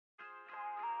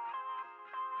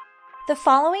The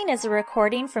following is a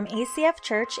recording from ACF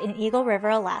Church in Eagle River,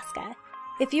 Alaska.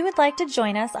 If you would like to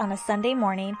join us on a Sunday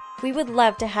morning, we would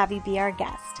love to have you be our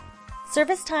guest.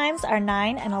 Service times are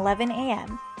 9 and 11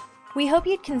 a.m. We hope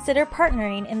you'd consider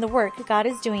partnering in the work God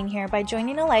is doing here by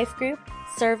joining a life group,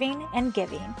 serving, and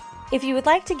giving. If you would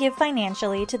like to give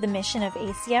financially to the mission of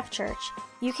ACF Church,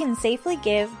 you can safely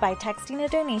give by texting a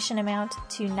donation amount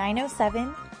to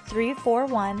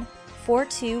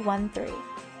 907-341-4213.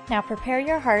 Now prepare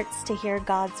your hearts to hear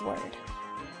God's Word.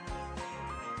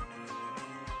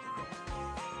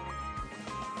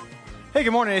 Hey,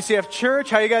 good morning, ACF Church.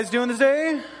 How you guys doing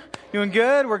today? Doing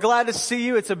good? We're glad to see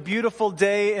you. It's a beautiful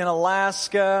day in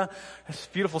Alaska. It's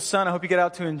beautiful sun. I hope you get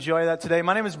out to enjoy that today.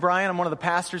 My name is Brian. I'm one of the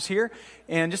pastors here,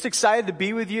 and just excited to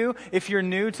be with you. If you're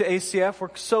new to ACF,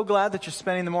 we're so glad that you're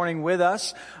spending the morning with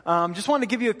us. Just wanted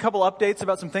to give you a couple updates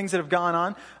about some things that have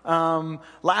gone on.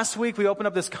 Last week, we opened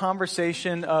up this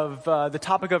conversation of the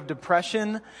topic of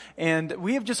depression, and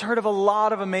we have just heard of a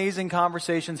lot of amazing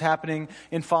conversations happening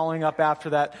in following up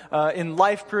after that, in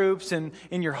life groups and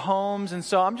in your homes. And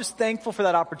so I'm just thankful for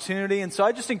that opportunity. And so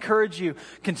I just encourage you,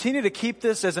 continue to keep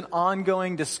this as an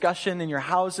ongoing discussion in your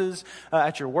houses,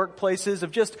 at your workplaces,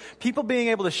 of just people being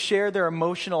able to share their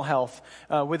emotional health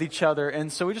with each other.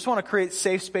 And so we just want to create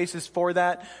safe spaces for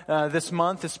that this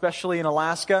month, especially in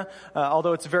Alaska.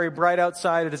 Although it's very bright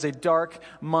outside, it is a dark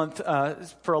month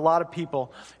for a lot of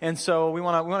people. And so we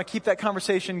want to keep that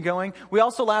conversation going. We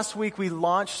also, last week, we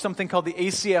launched something called the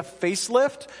ACF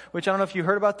Facelift, which I don't know if you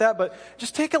heard about that, but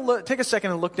just take a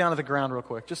second and look down at the ground real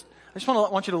quick. I just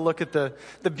want you to look at the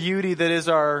beauty that is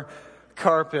our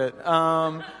carpet.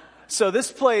 So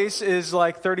this place is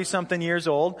like 30-something years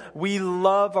old. We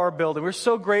love our building. We're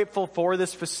so grateful for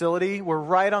this facility. We're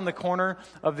right on the corner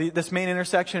of this main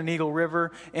intersection in Eagle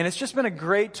River, and it's just been a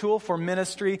great tool for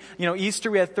ministry. You know,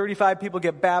 Easter, we had 35 people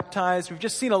get baptized. We've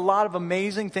just seen a lot of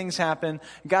amazing things happen.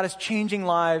 God is changing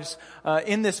lives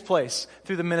in this place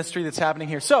through the ministry that's happening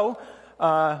here. So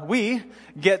we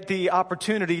get the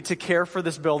opportunity to care for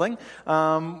this building.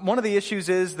 One of the issues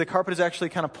is the carpet is actually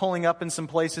kind of pulling up in some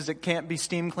places. It can't be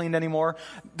steam cleaned anymore.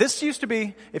 This used to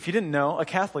be, if you didn't know, a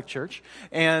Catholic church.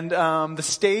 And the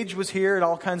stage was here at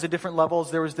all kinds of different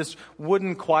levels. There was this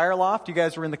wooden choir loft. You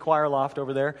guys were in the choir loft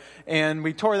over there. And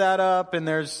we tore that up, and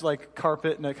there's like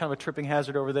carpet and a kind of a tripping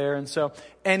hazard over there. And so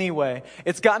anyway,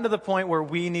 it's gotten to the point where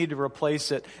we need to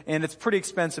replace it. And it's pretty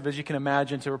expensive, as you can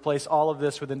imagine, to replace all of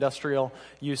this with industrial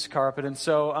use carpet. And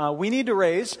so we need to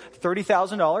raise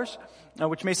 $30,000,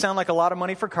 which may sound like a lot of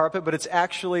money for carpet, but it's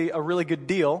actually a really good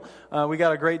deal. We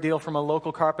got a great deal from a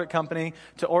local carpet company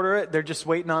to order it. They're just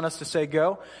waiting on us to say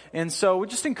go. And so we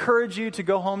just encourage you to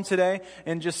go home today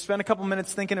and just spend a couple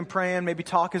minutes thinking and praying, maybe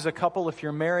talk as a couple if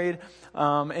you're married,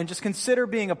 and just consider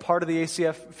being a part of the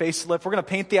ACF Facelift. We're going to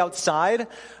paint the outside.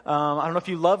 I don't know if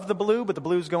you love the blue, but the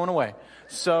blue's going away.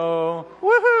 So,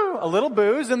 woohoo! A little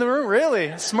booze in the room, really.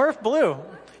 Smurf blue.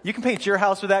 You can paint your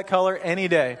house with that color any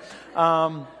day.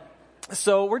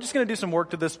 So we're just going to do some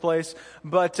work to this place.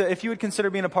 But if you would consider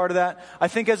being a part of that, I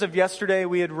think as of yesterday,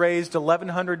 we had raised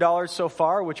 $1,100 so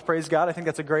far, which, praise God, I think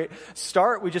that's a great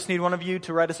start. We just need one of you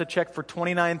to write us a check for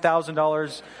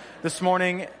 $29,000 this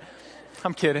morning.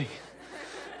 I'm kidding.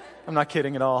 I'm not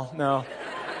kidding at all. No.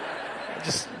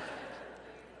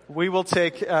 We will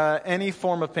take any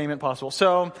form of payment possible.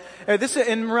 So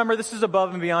and remember, this is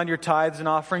above and beyond your tithes and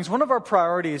offerings. One of our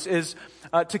priorities is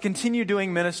to continue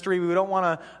doing ministry. We don't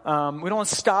want to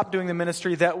stop doing the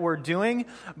ministry that we're doing.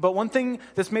 But one thing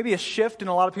that's maybe a shift in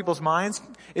a lot of people's minds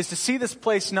is to see this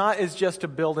place not as just a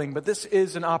building, but this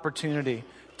is an opportunity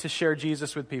to share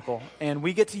Jesus with people. And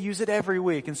we get to use it every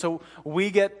week. And so we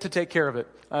get to take care of it.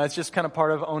 It's just kind of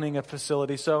part of owning a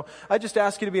facility. So I just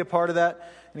ask you to be a part of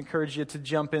that and encourage you to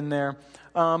jump in there.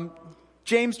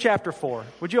 James chapter 4.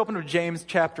 Would you open to James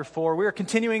chapter 4? We are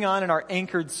continuing on in our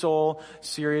Anchored Soul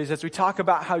series as we talk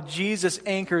about how Jesus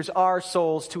anchors our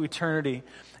souls to eternity.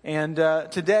 And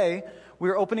today we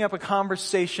are opening up a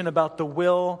conversation about the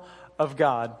will of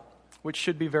God, which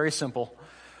should be very simple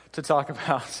to talk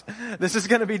about. This is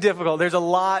going to be difficult. There's a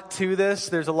lot to this.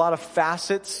 There's a lot of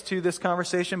facets to this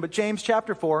conversation. But James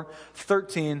chapter 4,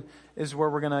 13 is where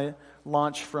we're going to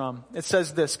launch from. It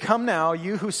says this: "Come now,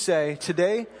 you who say,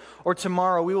 today or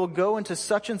tomorrow we will go into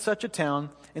such and such a town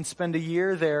and spend a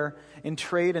year there in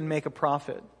trade and make a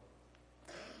profit.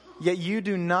 Yet you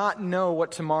do not know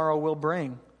what tomorrow will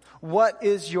bring. What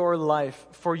is your life?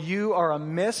 For you are a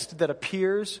mist that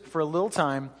appears for a little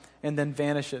time and then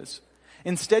vanishes.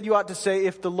 Instead, you ought to say,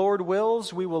 if the Lord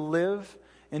wills, we will live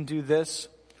and do this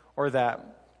or that."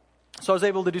 So I was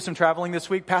able to do some traveling this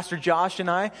week. Pastor Josh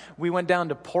and I, we went down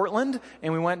to Portland,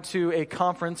 and we went to a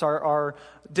conference, our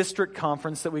district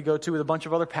conference that we go to with a bunch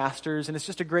of other pastors, and it's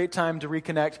just a great time to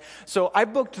reconnect. So I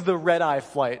booked the red-eye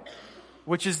flight,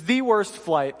 which is the worst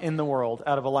flight in the world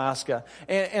out of Alaska.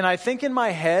 And I think in my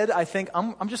head, I'm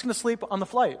just going to sleep on the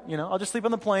flight. I'll just sleep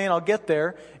on the plane, I'll get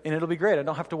there, and it'll be great. I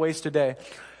don't have to waste a day.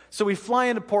 So we fly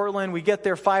into Portland, we get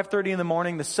there 5:30 in the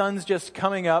morning, the sun's just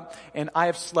coming up, and I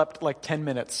have slept like 10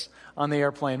 minutes on the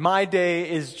airplane. My day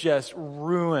is just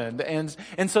ruined. And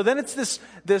so then it's this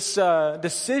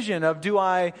decision of do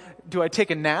I take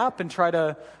a nap and try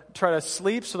to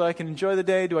sleep so that I can enjoy the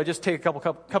day? Do I just take a couple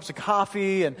cups of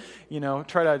coffee and,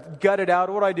 try to gut it out?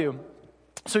 What do I do?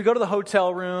 So we go to the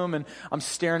hotel room, and I'm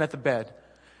staring at the bed.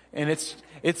 And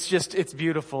it's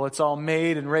beautiful. It's all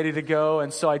made and ready to go.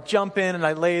 And so I jump in and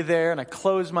I lay there and I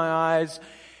close my eyes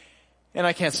and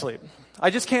I can't sleep. I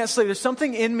just can't sleep. There's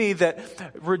something in me that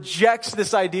rejects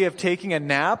this idea of taking a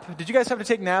nap. Did you guys have to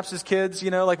take naps as kids? We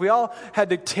all had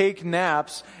to take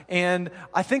naps, and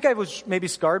I think I was maybe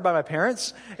scarred by my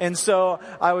parents. And so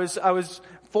I was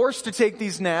forced to take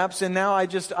these naps, and now I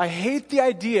hate the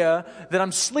idea that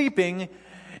I'm sleeping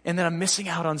and then I'm missing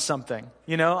out on something.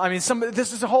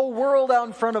 This is a whole world out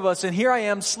in front of us, and here I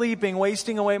am sleeping,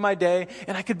 wasting away my day,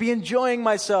 and I could be enjoying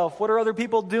myself. What are other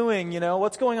people doing?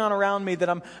 What's going on around me that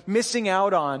I'm missing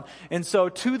out on? And so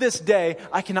to this day,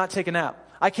 I cannot take a nap.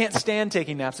 I can't stand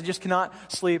taking naps. I just cannot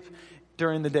sleep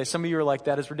during the day. Some of you are like,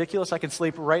 that is ridiculous. I can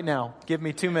sleep right now. Give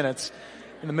me 2 minutes.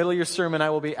 In the middle of your sermon,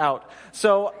 I will be out.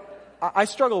 So I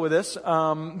struggle with this,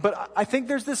 but I think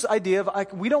there's this idea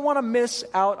of we don't want to miss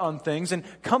out on things, and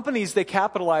companies, they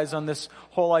capitalize on this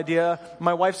whole idea.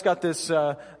 My wife's got this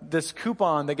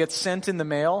coupon that gets sent in the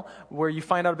mail where you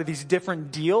find out about these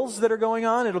different deals that are going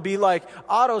on. It'll be like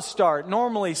Auto Start,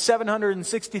 normally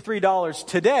 $763,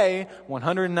 today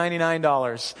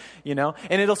 $199,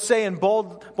 and it'll say in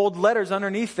bold letters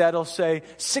underneath that, it'll say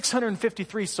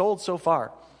 653 sold so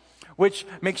far. Which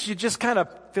makes you just kind of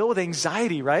fill with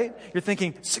anxiety, right? You're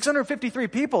thinking, 653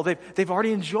 people, they've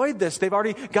already enjoyed this. They've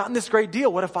already gotten this great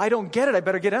deal. What if I don't get it? I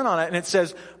better get in on it. And it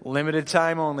says, limited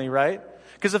time only, right?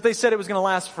 Because if they said it was going to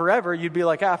last forever, you'd be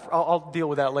like, I'll deal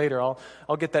with that later. I'll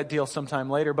get that deal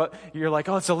sometime later. But you're like,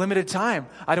 it's a limited time.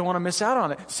 I don't want to miss out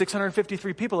on it.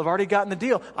 653 people have already gotten the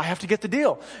deal. I have to get the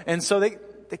deal. And so they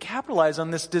capitalize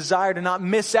on this desire to not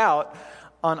miss out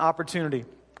on opportunity.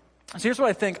 So here's what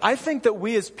I think. I think that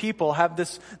we as people have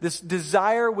this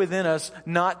desire within us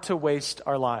not to waste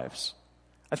our lives.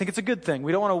 I think it's a good thing.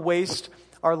 We don't want to waste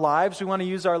our lives. We want to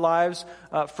use our lives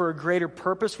for a greater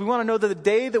purpose. We want to know that the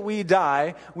day that we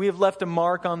die, we have left a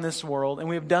mark on this world, and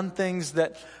we have done things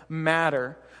that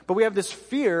matter. But we have this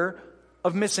fear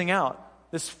of missing out,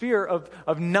 this fear of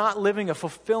not living a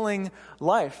fulfilling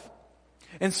life.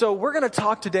 And so we're going to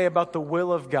talk today about the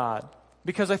will of God.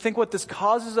 Because I think what this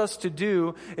causes us to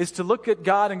do is to look at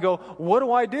God and go, what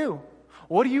do I do?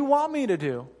 What do you want me to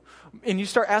do? And you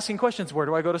start asking questions. Where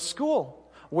do I go to school?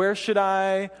 Where should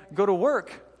I go to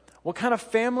work? What kind of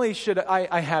family should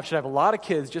I have? Should I have a lot of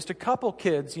kids? Just a couple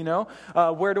kids,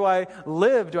 Where do I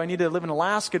live? Do I need to live in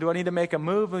Alaska? Do I need to make a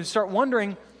move? And you start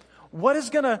wondering, what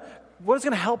is going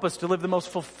to help us to live the most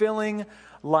fulfilling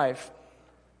life?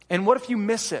 And what if you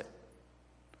miss it?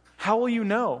 How will you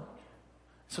know?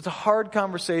 So it's a hard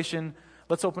conversation.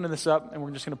 Let's open this up, and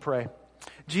we're just going to pray.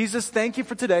 Jesus, thank you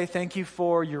for today. Thank you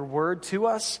for your word to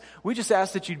us. We just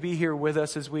ask that you'd be here with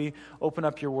us as we open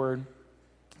up your word.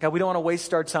 God, we don't want to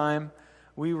waste our time.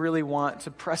 We really want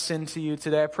to press into you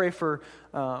today. I pray for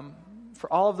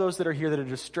all of those that are here that are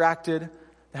distracted,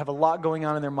 that have a lot going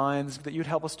on in their minds, that you'd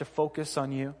help us to focus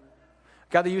on you.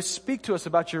 God, that you speak to us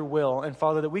about your will, and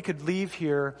Father, that we could leave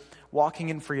here walking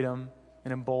in freedom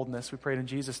and in boldness. We pray it in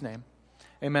Jesus' name.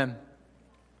 Amen.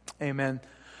 Amen.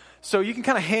 So you can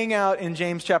kind of hang out in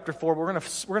James chapter 4. We're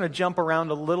going to jump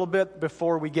around a little bit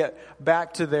before we get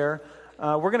back to there.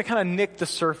 We're going to kind of nick the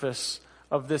surface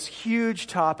of this huge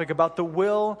topic about the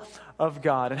will of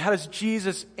God and how does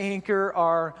Jesus anchor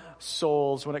our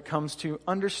souls when it comes to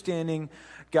understanding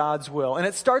God's will. And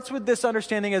it starts with this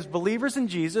understanding as believers in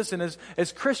Jesus and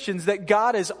as Christians that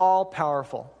God is all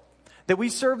powerful. That we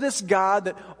serve this God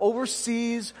that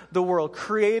oversees the world,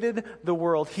 created the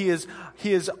world. He is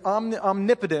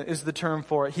omnipotent is the term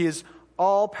for it. He is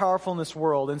all powerful in this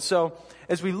world. And so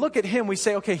as we look at him, we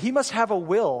say, okay, he must have a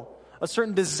will, a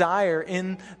certain desire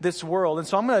in this world. And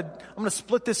so I'm going to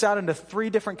split this out into 3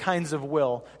 different kinds of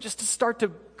will, just to start to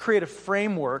create a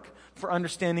framework for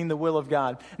understanding the will of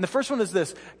God. And the first one is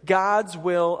this: God's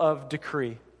will of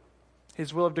decree.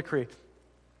 His will of decree.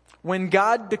 When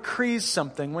God decrees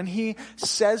something, when he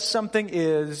says something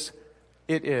is,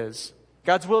 it is.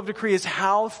 God's will of decree is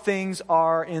how things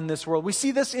are in this world. We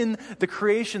see this in the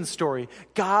creation story.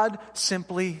 God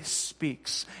simply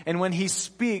speaks. And when he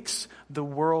speaks, the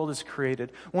world is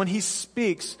created. When he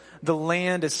speaks, the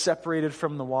land is separated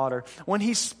from the water. When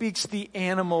he speaks, the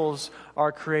animals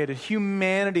are created.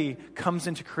 Humanity comes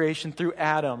into creation through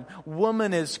Adam.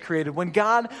 Woman is created. When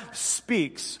God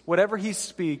speaks, whatever he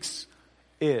speaks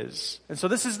is. And so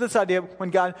this is this idea, when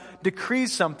God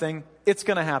decrees something, it's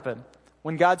going to happen.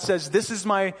 When God says, this is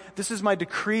my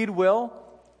decreed will,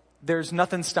 there's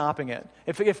nothing stopping it.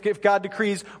 If God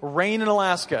decrees rain in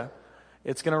Alaska,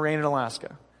 it's going to rain in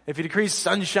Alaska. If he decrees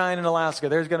sunshine in Alaska,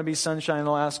 there's going to be sunshine in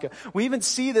Alaska. We even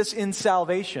see this in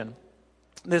salvation.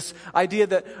 This idea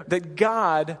that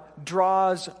God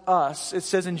draws us. It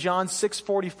says in John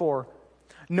 6:44,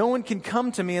 no one can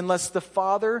come to me unless the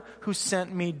Father who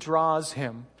sent me draws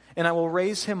him, and I will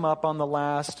raise him up on the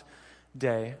last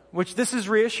day. Which this is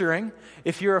reassuring.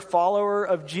 If you're a follower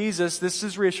of Jesus, this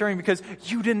is reassuring because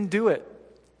you didn't do it.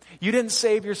 You didn't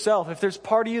save yourself. If there's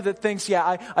part of you that thinks,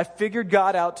 I figured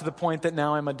God out to the point that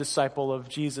now I'm a disciple of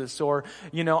Jesus, or,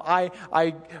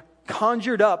 I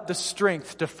conjured up the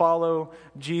strength to follow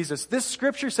Jesus. This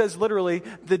scripture says literally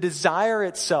the desire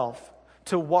itself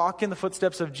to walk in the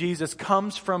footsteps of Jesus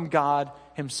comes from God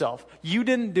himself. You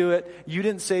didn't do it. You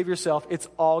didn't save yourself. It's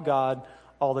all God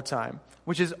all the time,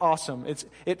 which is awesome.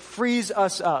 It frees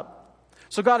us up.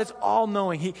 So God is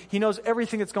all-knowing. He knows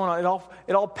everything that's going on.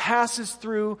 It all passes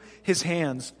through his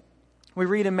hands. We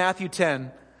read in Matthew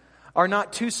 10, are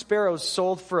not 2 sparrows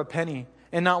sold for a penny,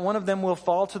 and not one of them will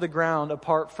fall to the ground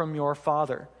apart from your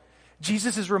Father?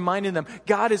 Jesus is reminding them,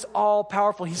 God is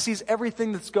all-powerful. He sees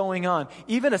everything that's going on.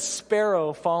 Even a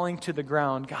sparrow falling to the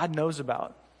ground, God knows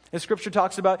about. The scripture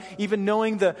talks about even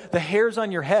knowing the hairs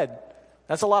on your head.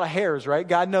 That's a lot of hairs, right?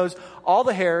 God knows all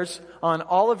the hairs on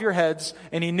all of your heads,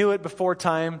 and he knew it before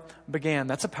time began.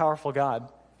 That's a powerful God.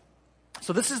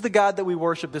 So this is the God that we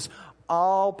worship, this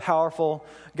all-powerful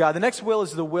God. The next will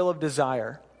is the will of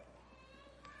desire.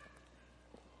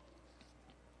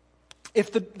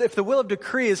 If the will of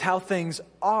decree is how things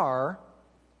are,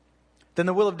 then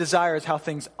the will of desire is how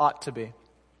things ought to be.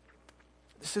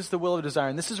 This is the will of desire,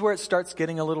 and this is where it starts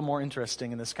getting a little more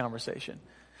interesting in this conversation.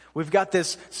 We've got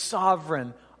this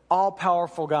sovereign,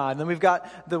 all-powerful God. And then we've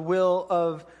got the will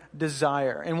of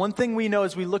desire. And one thing we know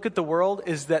as we look at the world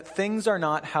is that things are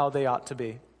not how they ought to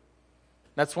be.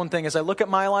 That's one thing. As I look at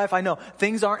my life, I know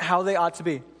things aren't how they ought to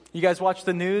be. You guys watch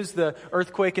the news, the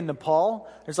earthquake in Nepal?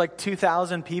 There's like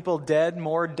 2,000 people dead,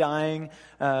 more dying.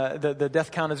 The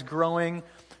death count is growing.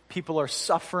 People are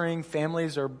suffering.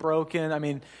 Families are broken. I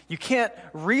mean, you can't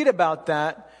read about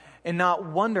that and not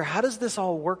wonder, how does this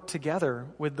all work together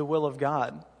with the will of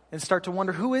God? And start to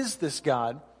wonder, who is this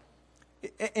God?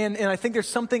 And I think there's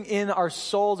something in our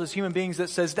souls as human beings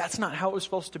that says, that's not how it was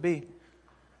supposed to be.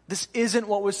 This isn't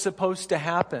what was supposed to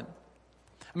happen.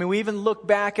 I mean, we even look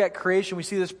back at creation, we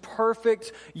see this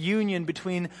perfect union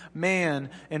between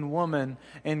man and woman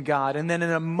and God. And then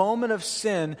in a moment of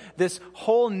sin, this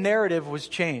whole narrative was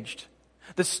changed.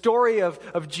 The story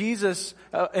of Jesus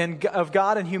and of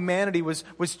God and humanity was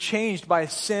changed by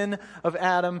sin of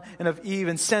Adam and of Eve.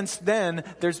 And since then,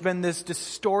 there's been this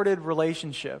distorted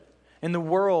relationship. And the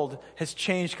world has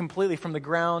changed completely from the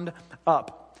ground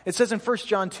up. It says in 1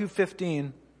 John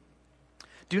 2:15,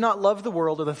 do not love the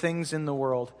world or the things in the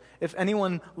world. If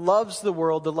anyone loves the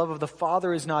world, the love of the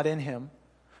Father is not in him.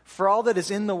 For all that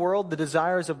is in the world, the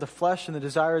desires of the flesh and the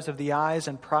desires of the eyes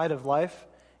and pride of life,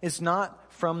 is not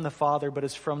from the Father, but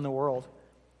is from the world.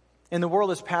 And the world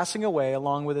is passing away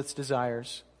along with its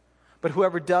desires. But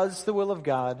whoever does the will of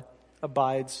God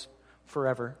abides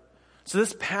forever. So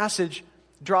this passage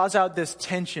draws out this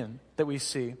tension that we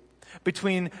see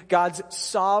between God's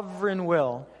sovereign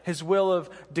will, his will of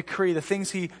decree, the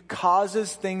things he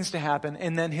causes things to happen,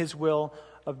 and then his will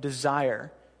of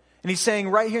desire. And he's saying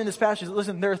right here in this passage,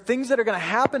 listen, there are things that are going to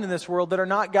happen in this world that are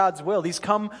not God's will. These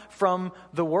come from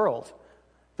the world.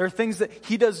 There are things that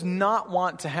he does not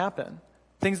want to happen.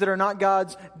 Things that are not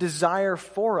God's desire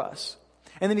for us.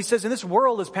 And then he says, and this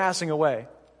world is passing away.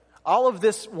 All of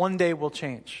this one day will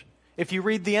change. If you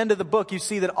read the end of the book, you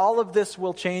see that all of this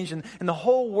will change and the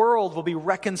whole world will be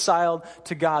reconciled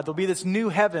to God. There'll be this new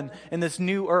heaven and this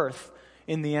new earth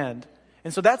in the end.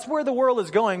 And so that's where the world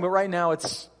is going, but right now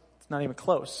it's not even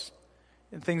close.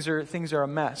 And things are a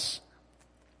mess.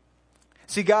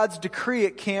 See, God's decree,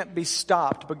 it can't be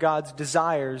stopped, but God's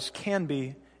desires can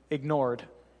be ignored.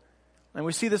 And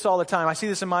we see this all the time. I see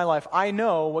this in my life. I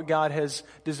know what God has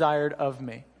desired of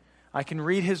me. I can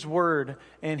read His Word,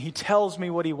 and He tells me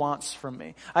what He wants from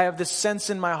me. I have this sense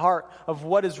in my heart of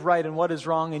what is right and what is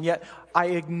wrong, and yet I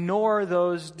ignore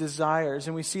those desires,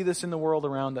 and we see this in the world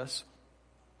around us.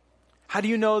 How do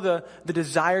you know the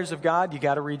desires of God? You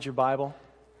got to read your Bible.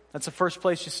 That's the first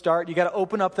place you start. You got to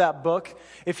open up that book.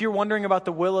 If you're wondering about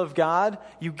the will of God,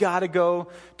 you got to go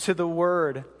to the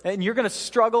Word. And you're going to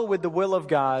struggle with the will of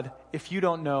God if you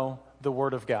don't know the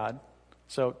Word of God.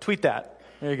 So tweet that.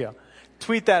 There you go.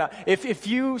 Tweet that out. If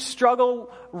you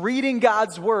struggle reading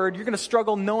God's Word, you're going to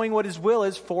struggle knowing what His will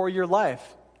is for your life.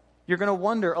 You're going to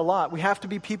wonder a lot. We have to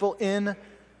be people in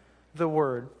the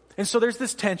Word. And so there's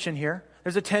this tension here.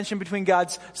 There's a tension between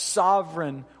God's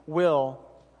sovereign will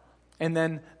and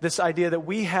then this idea that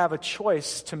we have a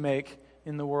choice to make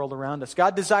in the world around us.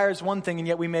 God desires one thing, and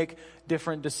yet we make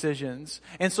different decisions.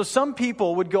 And so some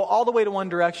people would go all the way to one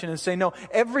direction and say, no,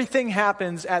 everything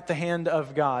happens at the hand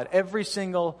of God. Every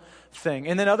single thing.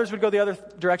 And then others would go the other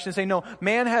direction and say, no,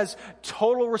 man has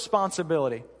total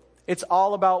responsibility. It's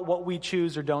all about what we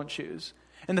choose or don't choose.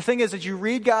 And the thing is that you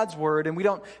read God's Word, and we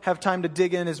don't have time to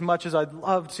dig in as much as I'd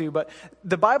love to, but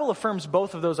the Bible affirms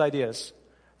both of those ideas.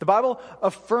 The Bible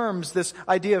affirms this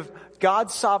idea of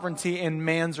God's sovereignty and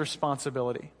man's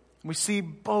responsibility. We see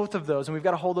both of those, and we've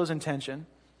got to hold those in tension.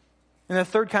 And the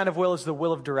third kind of will is the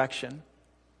will of direction.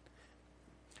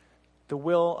 The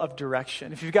will of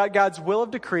direction. If you've got God's will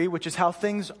of decree, which is how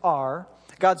things are,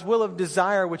 God's will of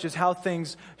desire, which is how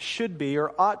things should be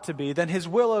or ought to be, then His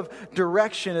will of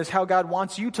direction is how God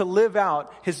wants you to live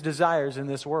out His desires in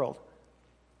this world.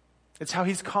 It's how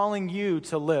He's calling you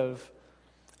to live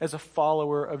as a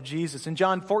follower of Jesus. In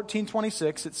John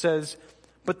 14:26, it says,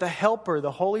 "But the Helper,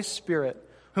 the Holy Spirit,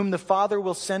 whom the Father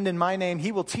will send in my name,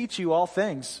 He will teach you all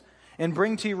things and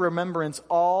bring to your remembrance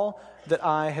all that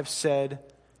I have said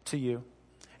to you."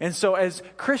 And so as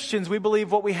Christians, we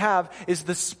believe what we have is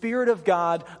the Spirit of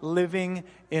God living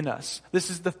in us. This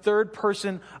is the third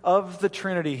person of the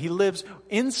Trinity. He lives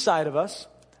inside of us,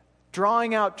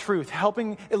 drawing out truth,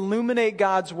 helping illuminate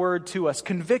God's Word to us,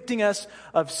 convicting us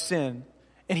of sin.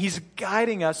 And He's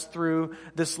guiding us through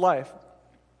this life.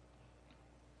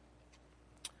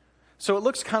 So it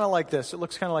looks kind of like this.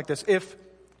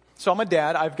 So I'm a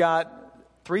dad. I've got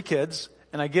 3 kids,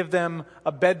 and I give them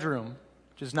a bedroom,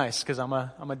 which is nice because I'm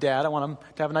a dad. I want them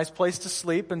to have a nice place to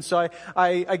sleep. And so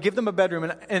I give them a bedroom,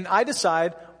 and I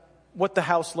decide what the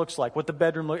house looks like, what the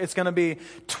bedroom looks like. It's going to be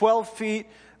 12 feet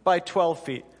by 12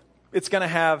 feet. It's going to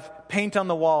have paint on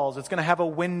the walls. It's going to have a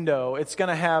window. It's going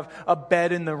to have a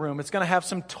bed in the room. It's going to have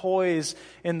some toys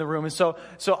in the room. And so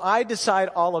I decide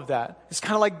all of that. It's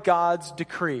kind of like God's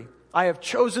decree. I have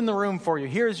chosen the room for you.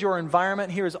 Here's your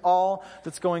environment. Here's all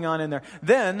that's going on in there.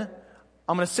 Then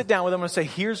I'm going to sit down with them. I'm going to say,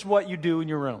 here's what you do in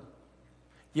your room.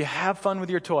 You have fun with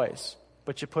your toys,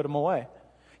 but you put them away.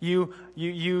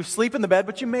 You sleep in the bed,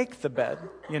 but you make the bed,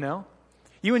 you know.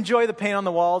 You enjoy the paint on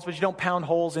the walls, but you don't pound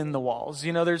holes in the walls.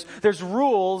 You know, there's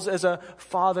rules as a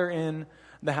father in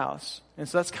the house. And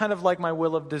so that's kind of like my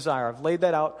will of desire. I've laid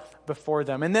that out before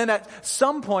them. And then at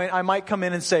some point, I might come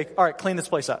in and say, all right, clean this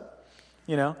place up.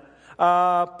 You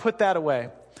know, put that away.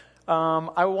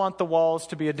 I want the walls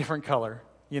to be a different color,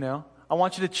 you know. I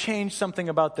want you to change something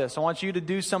about this. I want you to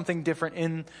do something different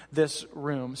in this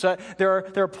room. So there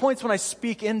are points when I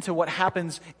speak into what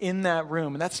happens in that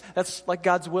room. And that's like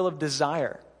God's will of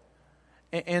desire.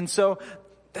 And so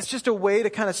that's just a way to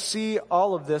kind of see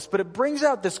all of this. But it brings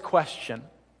out this question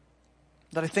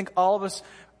that I think all of us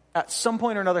at some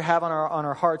point or another have on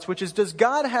our hearts, which is, does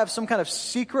God have some kind of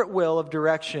secret will of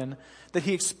direction that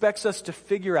He expects us to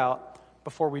figure out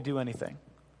before we do anything?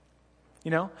 You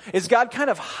know, is God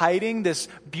kind of hiding this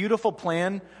beautiful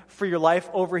plan for your life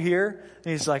over here?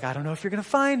 And He's like, I don't know if you're going to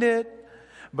find it,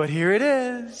 but here it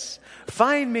is.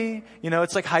 Find me. You know,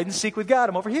 it's like hide and seek with God.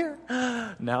 I'm over here.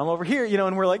 Now I'm over here. You know,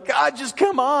 and we're like, God, just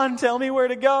come on. Tell me where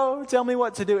to go. Tell me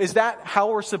what to do. Is that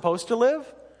how we're supposed to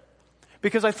live?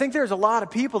 Because I think there's a lot of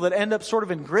people that end up sort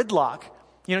of in gridlock.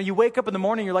 You know, you wake up in the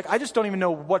morning, you're like, I just don't even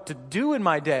know what to do in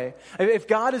my day. If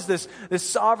God is this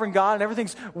sovereign God and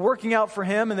everything's working out for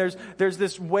Him, and there's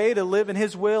this way to live in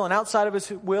His will and outside of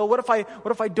His will, what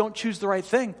if I don't choose the right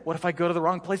thing? What if I go to the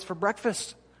wrong place for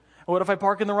breakfast? What if I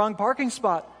park in the wrong parking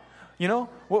spot? You know,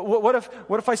 what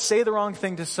if I say the wrong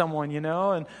thing to someone, you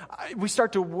know? And we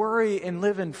start to worry and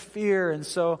live in fear. And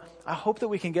so I hope that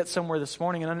we can get somewhere this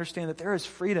morning and understand that there is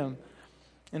freedom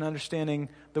in understanding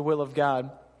the will of God.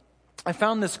 I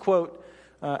found this quote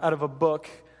out of a book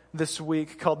this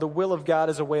week called The Will of God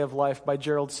as a Way of Life by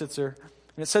Gerald Sitzer.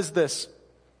 And it says this: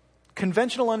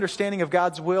 conventional understanding of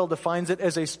God's will defines it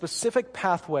as a specific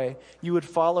pathway you would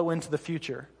follow into the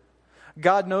future.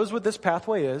 God knows what this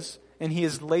pathway is, and he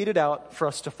has laid it out for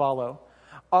us to follow.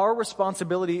 Our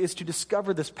responsibility is to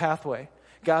discover this pathway,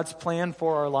 God's plan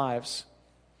for our lives.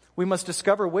 We must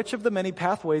discover which of the many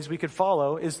pathways we could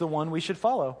follow is the one we should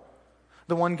follow,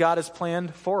 the one God has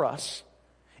planned for us.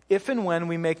 If and when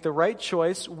we make the right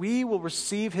choice, we will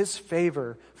receive his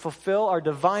favor, fulfill our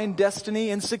divine destiny,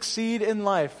 and succeed in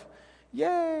life.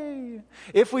 Yay!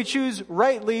 If we choose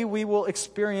rightly, we will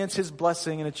experience his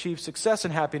blessing and achieve success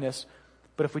and happiness.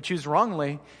 But if we choose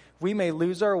wrongly, we may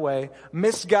lose our way,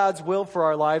 miss God's will for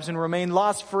our lives, and remain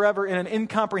lost forever in an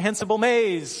incomprehensible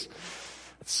maze.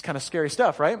 It's kind of scary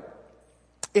stuff, right?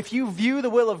 If you view the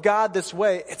will of God this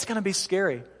way, it's going to be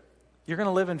scary. You're going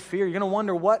to live in fear. You're going to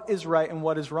wonder what is right and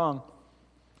what is wrong.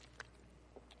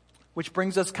 Which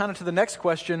brings us kind of to the next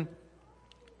question.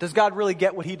 Does God really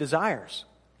get what he desires?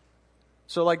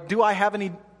 So do I have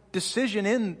any decision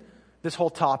in this whole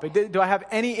topic? Do I have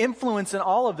any influence in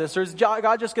all of this? Or is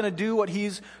God just going to do what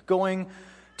he's going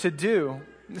to do?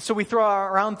 So we throw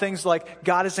around things like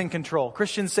God is in control.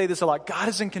 Christians say this a lot. God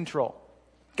is in control.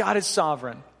 God is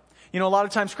sovereign. A lot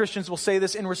of times Christians will say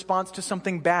this in response to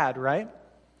something bad, right?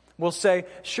 We'll say,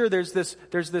 sure, there's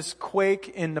this quake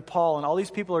in Nepal and all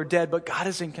these people are dead, but God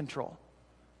is in control.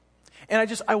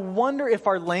 And I wonder if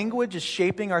our language is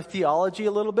shaping our theology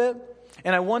a little bit.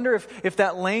 And I wonder if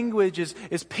that language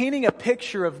is painting a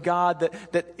picture of God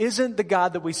that isn't the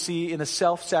God that we see in the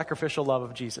self-sacrificial love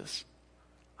of Jesus.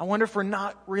 I wonder if we're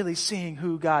not really seeing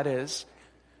who God is.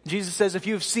 Jesus says, if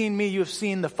you have seen me, you have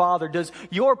seen the Father. Does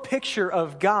your picture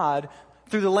of God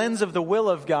through the lens of the will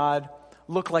of God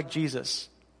look like Jesus?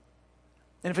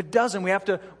 And if it doesn't, we have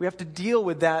to deal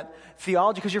with that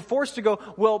theology, because you're forced to go,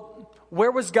 well,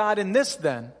 where was God in this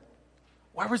then?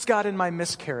 Where was God in my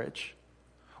miscarriage?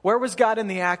 Where was God in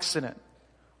the accident?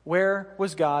 Where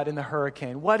was God in the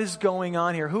hurricane? What is going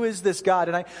on here? Who is this God?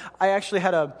 And I actually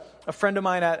had a friend of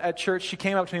mine at church. She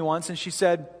came up to me once and she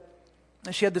said,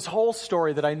 she had this whole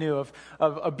story that I knew of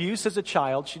abuse as a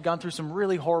child. She'd gone through some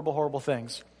really horrible, horrible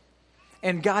things.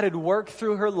 And God had worked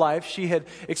through her life. She had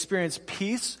experienced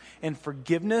peace and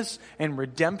forgiveness and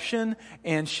redemption.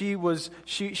 And she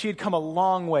had come a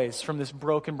long ways from this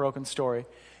broken story.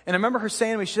 And I remember her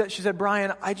saying to me, she said,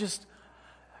 Brian,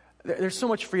 there's so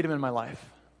much freedom in my life.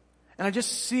 And I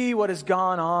just see what has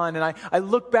gone on. And I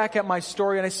look back at my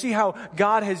story and I see how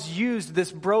God has used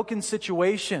this broken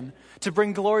situation to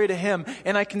bring glory to him.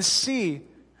 And I can see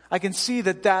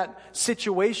that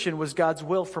situation was God's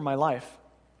will for my life.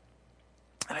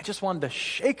 And I just wanted to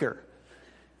shake her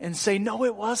and say, no,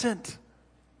 it wasn't.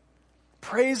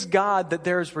 Praise God that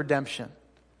there is redemption.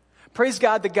 Praise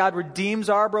God that God redeems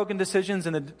our broken decisions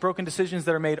and the broken decisions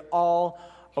that are made all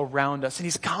around us. And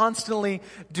he's constantly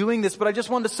doing this. But I just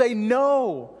wanted to say,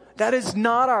 no, that is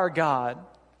not our God.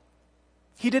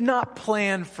 He did not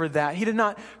plan for that. He did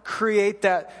not create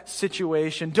that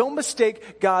situation. Don't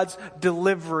mistake God's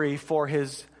delivery for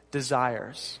his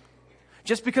desires.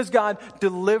 Just because God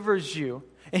delivers you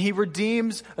and he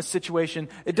redeems a situation,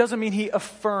 it doesn't mean he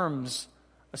affirms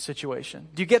a situation.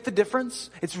 Do you get the difference?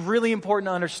 It's really important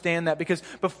to understand that, because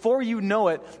before you know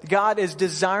it, God is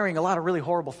desiring a lot of really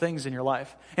horrible things in your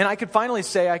life. And I could finally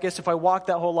say, I guess if I walk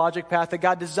that whole logic path, that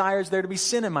God desires there to be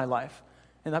sin in my life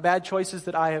and the bad choices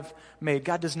that I have made.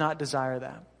 God does not desire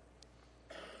that.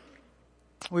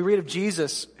 We read of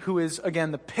Jesus, who is,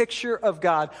 again, the picture of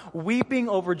God, weeping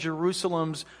over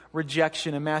Jerusalem's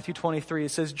rejection in Matthew 23. It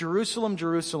says, Jerusalem,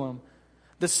 Jerusalem,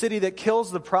 the city that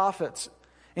kills the prophets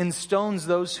and stones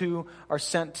those who are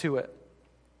sent to it.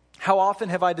 How often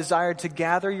have I desired to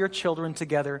gather your children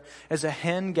together as a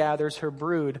hen gathers her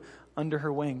brood under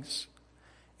her wings,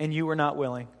 and you were not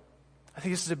willing. I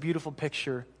think this is a beautiful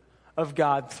picture of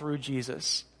God through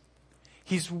Jesus.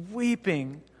 He's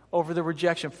weeping over the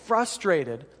rejection,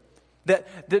 frustrated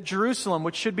that Jerusalem,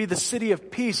 which should be the city of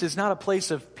peace, is not a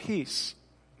place of peace,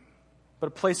 but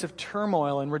a place of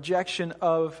turmoil and rejection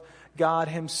of God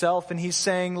himself. And he's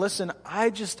saying, listen,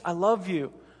 I love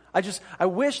you. I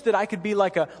wish that I could be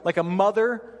like a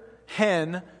mother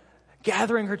hen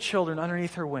gathering her children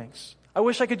underneath her wings. I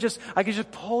wish I could just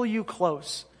pull you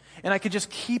close and I could just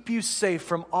keep you safe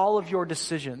from all of your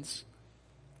decisions.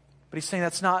 But he's saying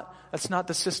that's not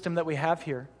the system that we have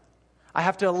here. I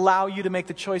have to allow you to make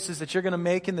the choices that you're going to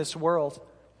make in this world.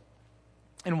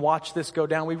 And watch this go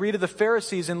down. We read of the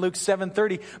Pharisees in Luke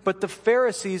 7:30, but the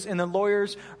Pharisees and the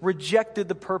lawyers rejected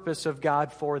the purpose of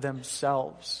God for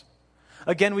themselves.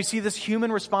 Again, we see this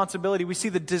human responsibility. We see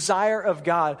the desire of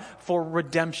God for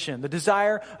redemption, the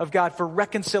desire of God for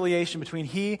reconciliation between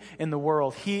he and the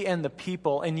world, he and the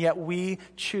people, and yet we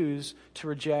choose to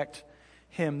reject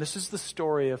him. This is the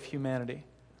story of humanity.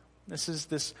 This is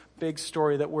this big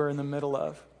story that we're in the middle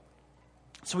of.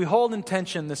 So we hold in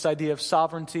tension this idea of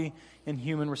sovereignty and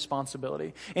human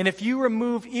responsibility. And if you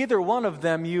remove either one of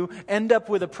them, you end up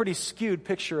with a pretty skewed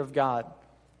picture of God.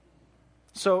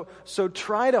 So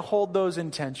try to hold those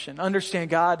in tension. Understand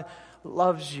God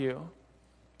loves you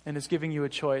and is giving you a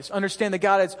choice. Understand that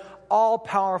God is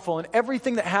all-powerful, and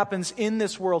everything that happens in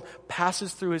this world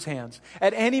passes through his hands.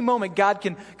 At any moment, God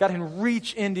can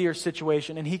reach into your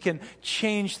situation, and he can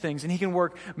change things, and he can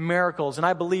work miracles. And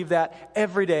I believe that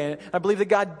every day. I believe that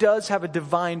God does have a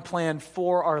divine plan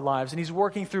for our lives, and he's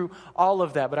working through all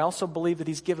of that. But I also believe that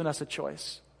he's given us a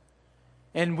choice.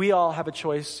 And we all have a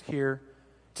choice here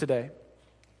today.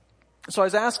 So I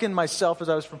was asking myself as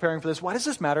I was preparing for this, why does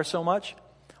this matter so much?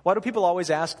 Why do people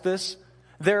always ask this?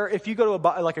 If you go to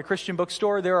a Christian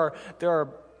bookstore, there are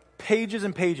pages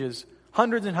and pages,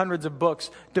 hundreds and hundreds of books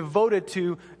devoted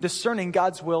to discerning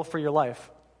God's will for your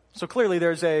life. So clearly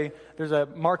there's a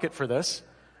market for this.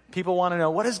 People want to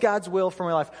know, what is God's will for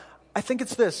my life? I think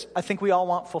it's this. I think we all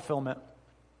want fulfillment.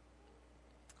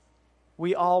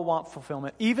 We all want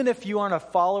fulfillment. Even if you aren't a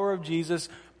follower of Jesus,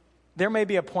 there may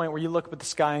be a point where you look up at the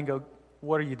sky and go,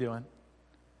 what are you doing?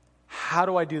 How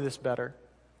do I do this better?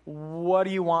 What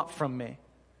do you want from me?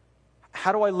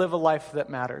 How do I live a life that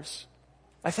matters?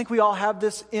 I think we all have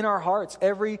this in our hearts.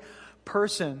 Every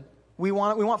person, we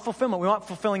want fulfillment. We want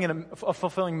fulfilling in a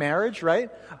fulfilling marriage, right?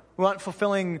 We want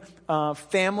fulfilling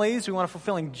families. We want a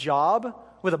fulfilling job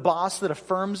with a boss that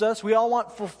affirms us. We all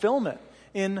want fulfillment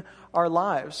in our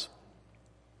lives.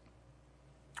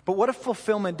 But what if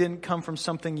fulfillment didn't come from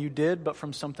something you did, but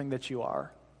from something that you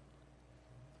are?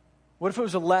 What if it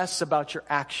was less about your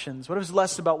actions? What if it was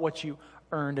less about what you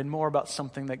earned and more about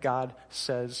something that God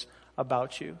says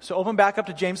about you? So open back up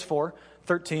to James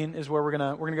 4:13 is where we're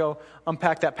gonna go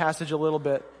unpack that passage a little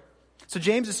bit. So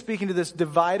James is speaking to this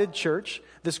divided church,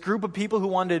 this group of people who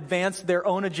want to advance their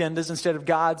own agendas instead of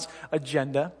God's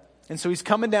agenda. And so he's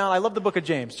coming down. I love the book of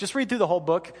James. Just read through the whole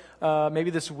book,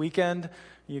 maybe this weekend.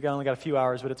 You only got a few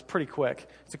hours, but it's pretty quick.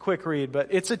 It's a quick read, but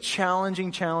it's a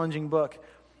challenging book.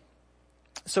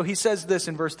 So he says this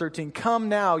in verse 13, "Come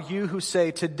now, you who say,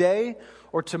 today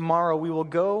or tomorrow we will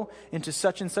go into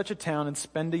such and such a town and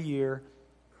spend a year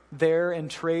there and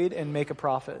trade and make a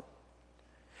profit.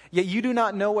 Yet you do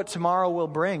not know what tomorrow will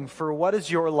bring, for what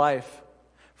is your life?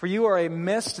 For you are a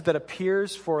mist that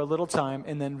appears for a little time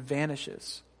and then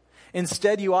vanishes.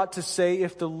 Instead, you ought to say,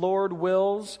 if the Lord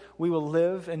wills, we will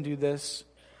live and do this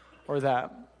or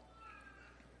that."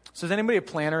 So is anybody a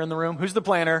planner in the room? Who's the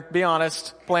planner? Be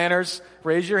honest. Planners,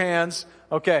 raise your hands.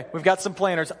 Okay, we've got some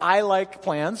planners. I like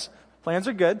plans. Plans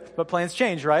are good, but plans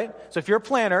change, right? So if you're a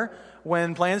planner,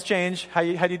 when plans change, how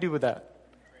do you do with that?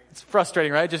 It's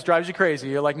frustrating, right? It just drives you crazy.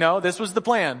 You're like, no, this was the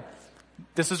plan.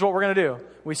 This is what we're going to do.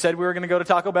 We said we were going to go to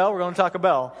Taco Bell. We're going to Taco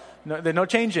Bell. There's no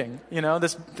changing.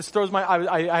 This throws my...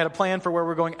 I had a plan for where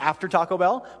we're going after Taco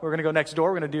Bell. We're going to go next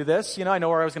door. We're going to do this. I know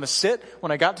where I was going to sit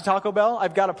when I got to Taco Bell.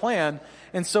 I've got a plan.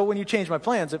 And so when you change my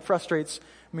plans, it frustrates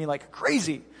me like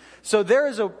crazy. So there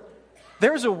is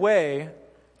a way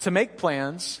to make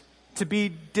plans, to be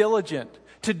diligent,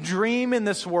 to dream in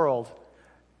this world,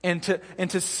 and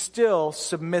to still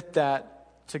submit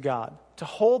that to God. To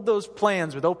hold those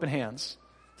plans with open hands.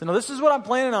 So no, this is what I'm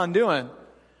planning on doing.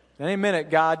 In any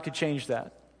minute, God could change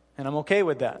that. And I'm okay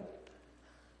with that.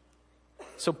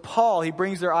 So Paul, he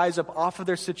brings their eyes up off of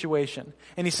their situation.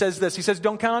 And he says this. He says,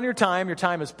 don't count on your time. Your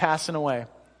time is passing away.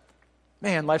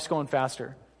 Man, life's going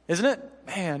faster. Isn't it?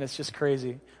 Man, it's just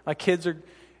crazy. My kids are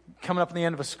coming up in the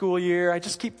end of a school year. I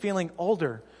just keep feeling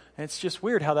older. And it's just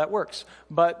weird how that works.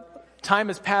 But time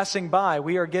is passing by.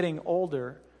 We are getting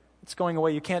older. It's going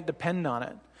away. You can't depend on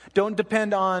it. Don't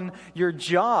depend on your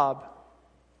job.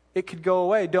 It could go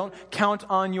away. Don't count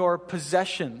on your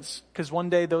possessions, because one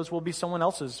day those will be someone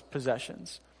else's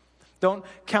possessions. Don't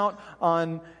count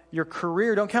on your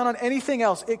career. Don't count on anything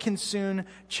else. It can soon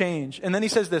change. And then he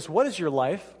says this, what is your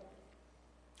life?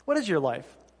 What is your life?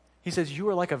 He says, you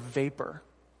are like a vapor.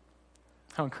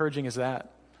 How encouraging is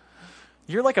that?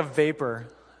 You're like a vapor.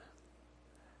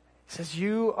 He says,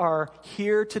 you are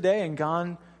here today and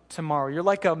gone tomorrow. You're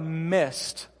like a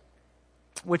mist,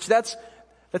 which that's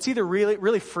either really,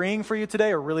 really freeing for you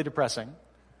today or really depressing.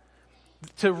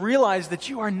 To realize that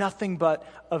you are nothing but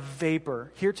a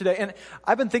vapor here today. And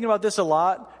I've been thinking about this a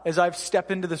lot as I've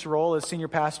stepped into this role as senior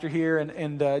pastor here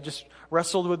and just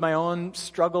wrestled with my own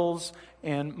struggles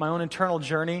and my own internal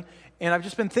journey. And I've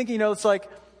just been thinking, it's like,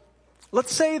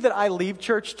 let's say that I leave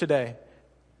church today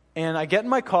and I get in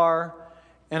my car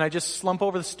and I just slump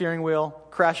over the steering wheel,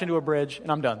 crash into a bridge,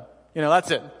 and I'm done.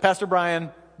 That's it. Pastor Brian,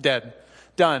 dead.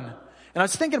 Done. And I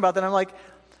was thinking about that, and I'm like,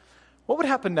 what would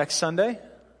happen next Sunday?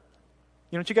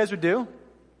 You know what you guys would do?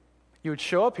 you would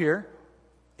show up here,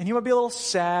 and you might be a little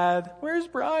sad. Where's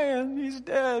Brian? He's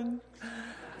dead.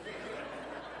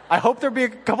 I hope there'd be a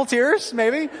couple tears,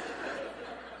 maybe.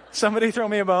 Somebody throw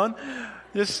me a bone.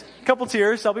 Just a couple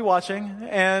tears. I'll be watching.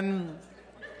 And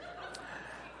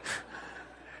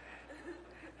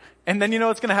then you know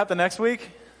what's going to happen next week?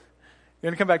 You're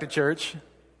going to come back to church,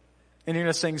 and you're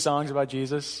going to sing songs about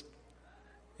Jesus.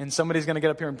 And somebody's going to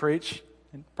get up here and preach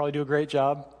and probably do a great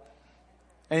job.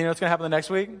 And you know what's going to happen the next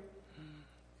week?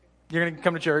 You're going to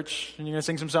come to church, and you're going to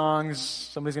sing some songs.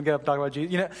 Somebody's going to get up and talk about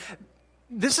Jesus. You know,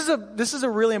 this is a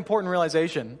really important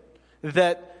realization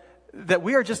that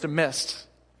we are just a mist.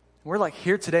 We're like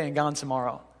here today and gone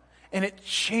tomorrow. And it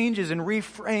changes and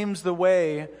reframes the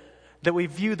way that we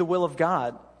view the will of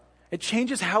God. It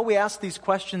changes how we ask these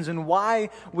questions and why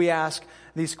we ask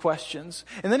these questions.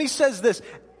 And then he says this.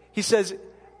 He says,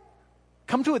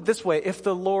 come to it this way, if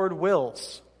the Lord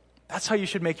wills. That's how you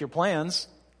should make your plans.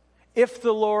 If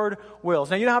the Lord wills.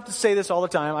 Now, you don't have to say this all the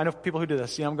time. I know people who do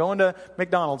this. You know, I'm going to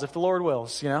McDonald's if the Lord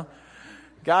wills, you know.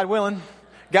 God willing,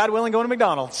 going to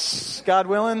McDonald's. God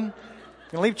willing, going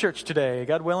to leave church today.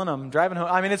 God willing, I'm driving home.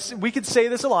 I mean, we could say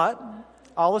this a lot.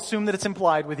 I'll assume that it's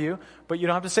implied with you, but you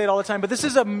don't have to say it all the time. But this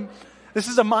is a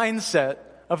mindset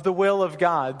of the will of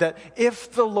God, that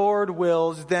if the Lord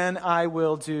wills, then I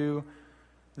will do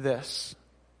this.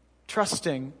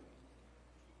 Trusting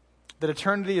that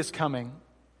eternity is coming,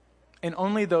 and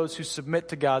only those who submit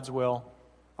to God's will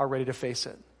are ready to face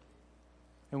it.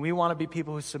 And we want to be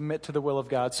people who submit to the will of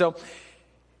God. So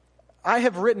I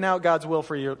have written out God's will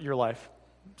for your life.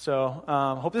 So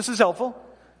hope this is helpful.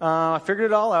 I figured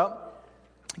it all out.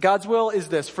 God's will is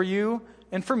this, for you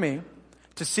and for me,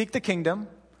 to seek the kingdom,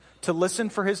 to listen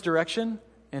for his direction,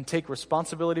 and take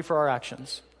responsibility for our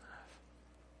actions.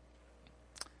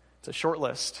 It's a short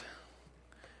list,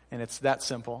 and it's that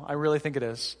simple. I really think it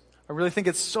is. I really think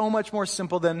it's so much more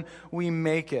simple than we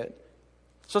make it.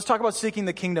 So let's talk about seeking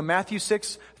the kingdom. Matthew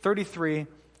 6:33,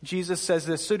 Jesus says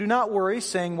this, so do not worry,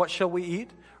 saying, what shall we eat?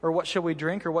 Or what shall we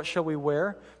drink? Or what shall we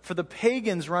wear? For the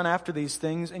pagans run after these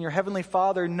things, and your heavenly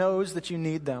Father knows that you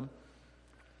need them.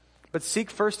 But seek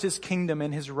first his kingdom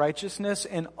and his righteousness,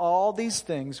 and all these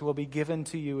things will be given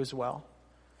to you as well.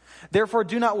 Therefore,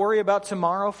 do not worry about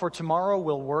tomorrow, for tomorrow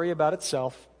will worry about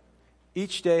itself.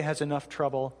 Each day has enough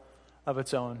trouble of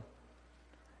its own.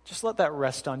 Just let that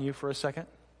rest on you for a second.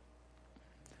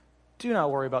 Do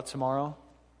not worry about tomorrow,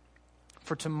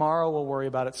 for tomorrow will worry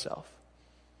about itself.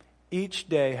 Each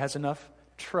day has enough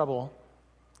trouble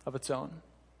of its own.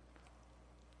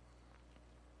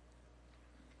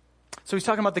 So he's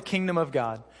talking about the kingdom of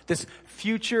God, this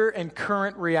future and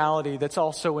current reality that's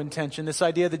also in tension. This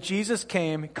idea that Jesus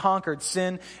came, conquered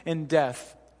sin and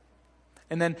death.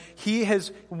 And then he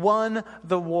has won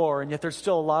the war, and yet there's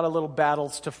still a lot of little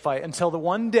battles to fight until the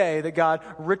one day that God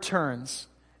returns.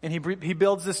 And he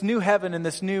builds this new heaven and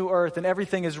this new earth, and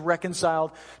everything is reconciled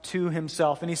to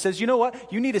himself. And he says, you know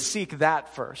what? You need to seek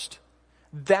that first.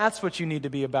 That's what you need to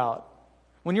be about.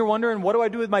 When you're wondering, what do I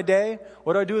do with my day?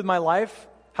 What do I do with my life?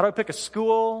 How do I pick a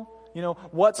school? You know,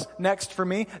 what's next for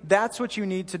me? That's what you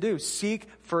need to do. Seek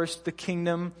first the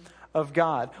kingdom of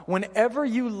God. Whenever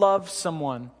you love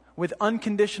someone with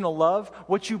unconditional love,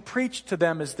 what you preach to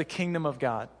them is the kingdom of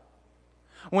God.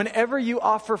 Whenever you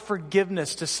offer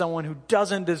forgiveness to someone who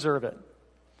doesn't deserve it,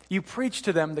 you preach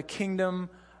to them the kingdom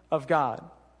of God.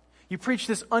 You preach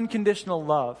this unconditional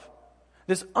love,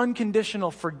 this unconditional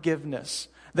forgiveness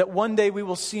that one day we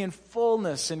will see in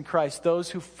fullness in Christ, those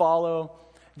who follow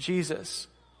Jesus.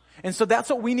 And so that's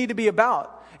what we need to be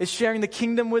about, is sharing the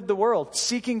kingdom with the world,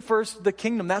 seeking first the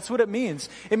kingdom. That's what it means.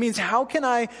 It means, how can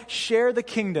I share the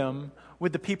kingdom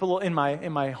with the people in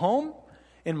my home,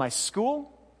 in my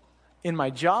school, in my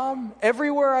job,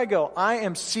 everywhere I go? I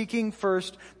am seeking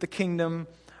first the kingdom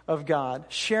of God,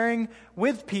 sharing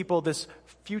with people this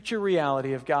future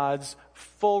reality of God's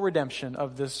full redemption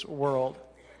of this world.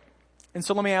 And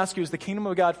so let me ask you, is the kingdom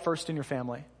of God first in your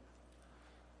family?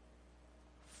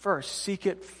 First, seek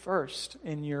it first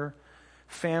in your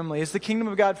family. Is the kingdom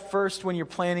of God first when you're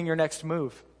planning your next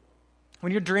move?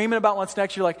 When you're dreaming about what's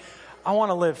next, you're like, I want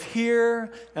to live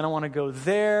here, and I want to go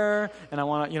there, and I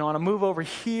want to move over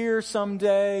here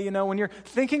someday. When you're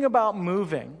thinking about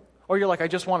moving, or you're like, I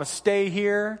just want to stay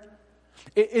here,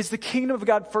 is the kingdom of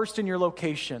God first in your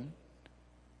location?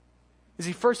 Is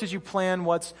he first as you plan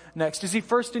what's next? Is he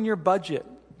first in your budget?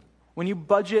 When you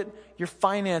budget your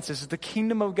finances, is the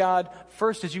kingdom of God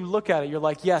first as you look at it? You're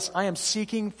like, yes, I am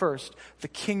seeking first the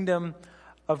kingdom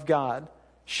of God,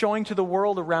 showing to the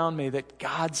world around me that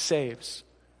God saves.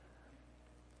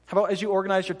 How about as you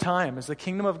organize your time? Is the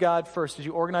kingdom of God first as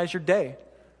you organize your day?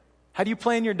 How do you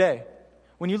plan your day?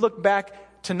 When you look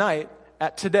back tonight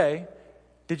at today,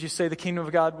 did you say the kingdom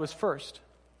of God was first?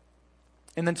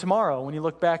 And then tomorrow, when you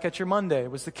look back at your Monday,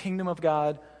 was the kingdom of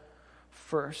God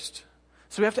first?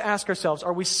 So we have to ask ourselves,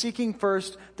 are we seeking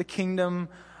first the kingdom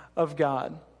of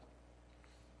God?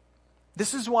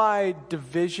 This is why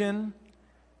division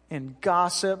and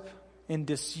gossip and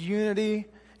disunity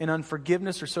and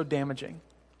unforgiveness are so damaging.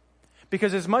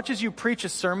 Because as much as you preach a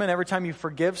sermon every time you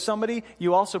forgive somebody,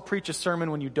 you also preach a sermon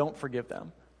when you don't forgive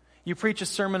them. You preach a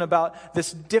sermon about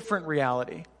this different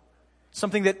reality,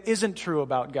 something that isn't true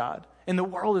about God. And the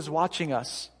world is watching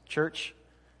us, church.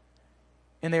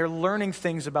 And they are learning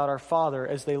things about our Father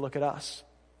as they look at us.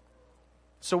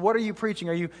 So what are you preaching?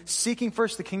 Are you seeking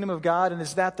first the kingdom of God? And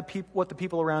is that what the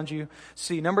people around you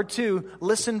see? Number 2,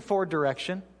 listen for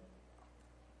direction.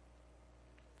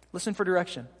 Listen for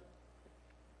direction.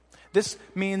 This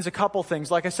means a couple things.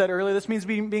 Like I said earlier, this means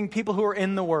being people who are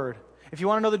in the Word. If you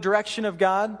want to know the direction of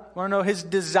God, want to know His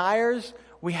desires,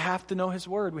 we have to know His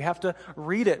Word. We have to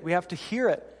read it. We have to hear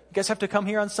it. You guys have to come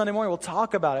here on Sunday morning. We'll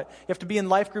talk about it. You have to be in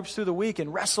life groups through the week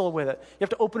and wrestle with it. You have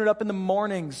to open it up in the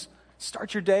mornings.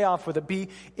 Start your day off with it. Be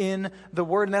in the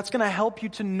Word. And that's going to help you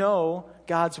to know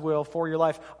God's will for your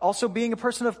life. Also being a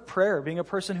person of prayer. Being a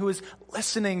person who is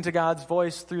listening to God's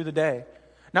voice through the day.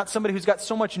 Not somebody who's got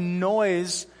so much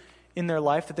noise in their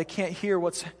life that they can't hear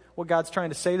what God's trying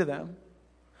to say to them.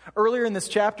 Earlier in this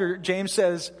chapter, James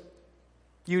says,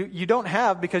 you don't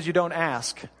have because you don't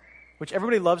ask. Which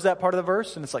everybody loves that part of the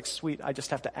verse, and it's like, sweet, I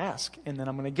just have to ask, and then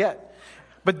I'm going to get.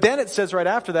 But then it says right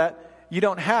after that, you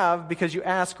don't have because you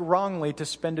ask wrongly to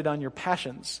spend it on your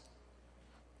passions.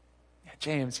 Yeah,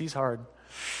 James, he's hard.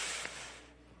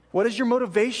 What is your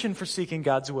motivation for seeking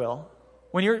God's will?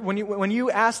 When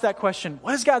you ask that question,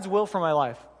 what is God's will for my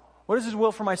life? What is His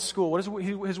will for my school? What is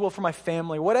His will for my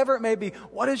family? Whatever it may be,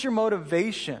 what is your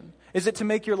motivation? Is it to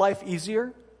make your life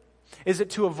easier? Is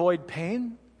it to avoid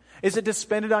pain? Is it to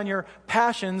spend it on your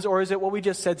passions, or is it what we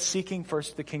just said, seeking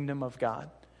first the kingdom of God?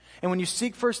 And when you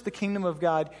seek first the kingdom of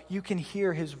God, you can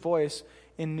hear His voice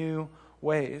in new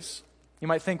ways. You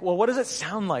might think, well, what does it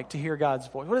sound like to hear God's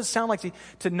voice? What does it sound like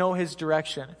to know His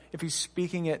direction if He's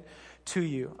speaking it to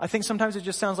you? I think sometimes it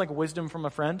just sounds like wisdom from a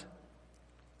friend.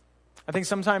 I think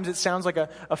sometimes it sounds like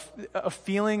a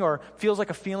feeling, or feels like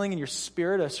a feeling in your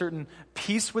spirit, a certain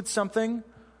peace with something,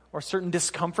 or a certain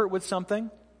discomfort with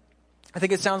something. I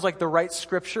think it sounds like the right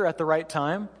scripture at the right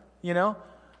time, you know?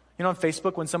 You know, on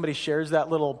Facebook when somebody shares that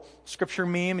little scripture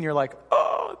meme and you're like,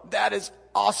 oh, that is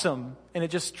awesome. And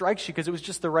it just strikes you because it was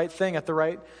just the right thing at the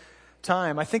right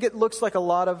time. I think it looks like a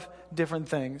lot of different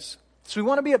things. So we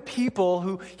want to be a people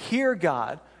who hear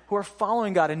God, who are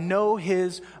following God and know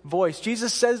His voice.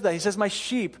 Jesus says that. He says, my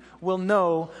sheep will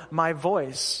know my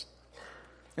voice.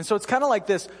 And so it's kind of like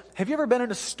this. Have you ever been in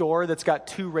a store that's got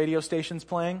 2 radio stations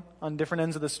playing on different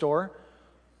ends of the store?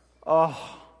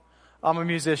 Oh, I'm a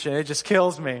musician. It just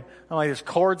kills me. I'm like, there's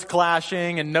chords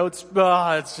clashing and notes.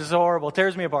 Oh, it's just horrible. It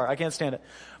tears me apart. I can't stand it.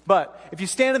 But if you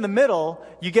stand in the middle,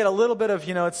 you get a little bit of,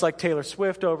 it's like Taylor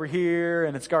Swift over here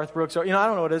and it's Garth Brooks. I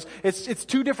don't know what it is. It's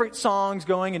 2 different songs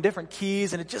going in different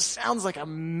keys and it just sounds like a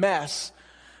mess.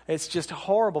 It's just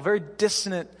horrible, very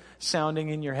dissonant sounding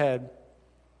in your head.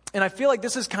 And I feel like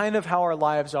this is kind of how our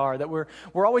lives are, that we're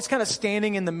always kind of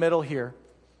standing in the middle here.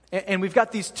 And we've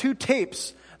got these 2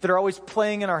 tapes that are always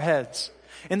playing in our heads.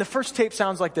 And the first tape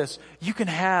sounds like this. You can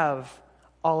have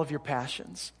all of your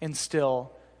passions and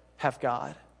still have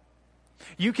God.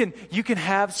 You can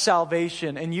have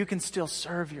salvation and you can still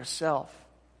serve yourself.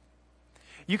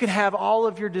 You can have all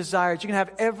of your desires. You can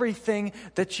have everything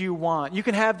that you want. You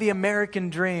can have the American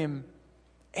dream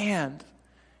and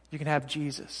you can have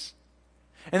Jesus.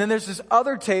 And then there's this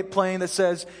other tape playing that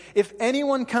says, if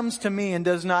anyone comes to me and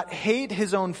does not hate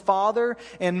his own father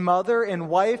and mother and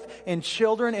wife and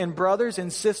children and brothers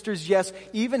and sisters, yes,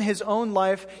 even his own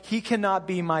life, he cannot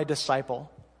be my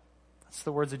disciple. That's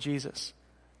the words of Jesus.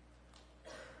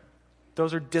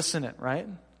 Those are dissonant, right?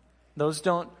 Those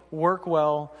don't work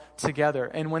well together.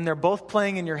 And when they're both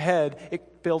playing in your head,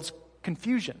 it builds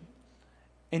confusion.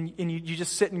 And you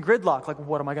just sit in gridlock, like,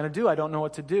 what am I going to do? I don't know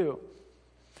what to do.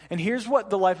 And here's what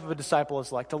the life of a disciple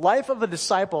is like. The life of a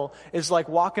disciple is like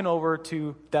walking over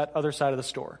to that other side of the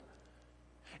store.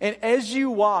 And as you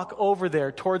walk over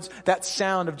there towards that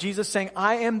sound of Jesus saying,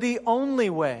 I am the only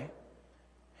way,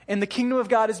 and the kingdom of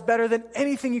God is better than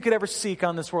anything you could ever seek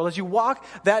on this world. As you walk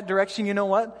that direction, you know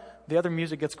what? The other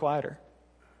music gets quieter.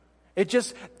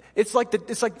 It's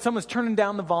like someone's turning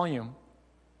down the volume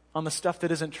on the stuff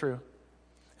that isn't true.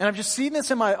 And I've just seen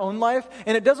this in my own life,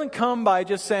 and it doesn't come by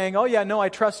just saying, oh yeah, no, I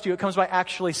trust you. It comes by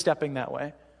actually stepping that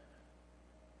way.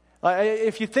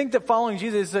 If you think that following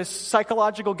Jesus is a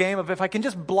psychological game of if I can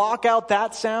just block out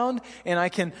that sound and I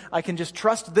can just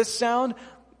trust this sound,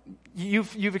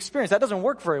 you've experienced. That doesn't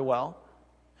work very well.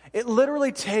 It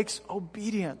literally takes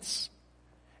obedience.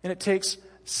 And it takes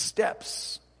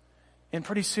steps. And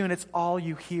pretty soon it's all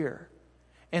you hear.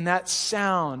 And that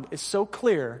sound is so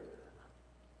clear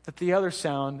that the other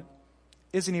sound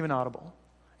isn't even audible.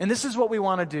 And this is what we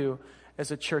want to do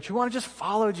as a church. We want to just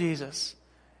follow Jesus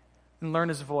and learn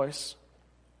his voice.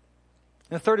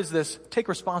 And the third is this: take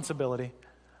responsibility.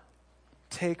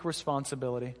 Take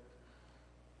responsibility.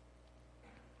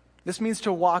 This means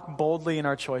to walk boldly in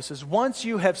our choices. Once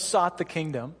you have sought the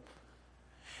kingdom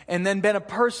and then been a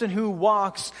person who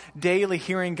walks daily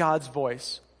hearing God's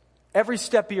voice, every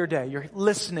step of your day, you're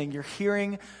listening, you're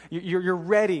hearing, you're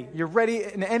ready. You're ready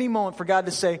in any moment for God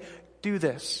to say, do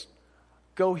this,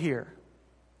 go here.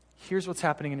 Here's what's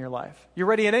happening in your life. You're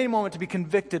ready at any moment to be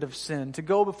convicted of sin, to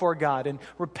go before God in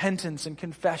repentance and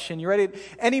confession. You're ready at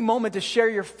any moment to share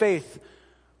your faith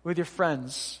with your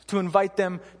friends, to invite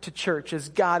them to church as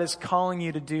God is calling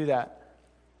you to do that.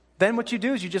 Then what you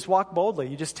do is you just walk boldly.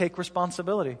 You just take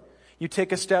responsibility. You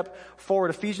take a step forward.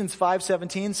 Ephesians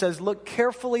 5:17 says, look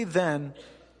carefully then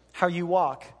how you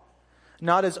walk,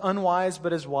 not as unwise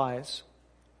but as wise,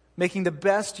 making the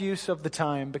best use of the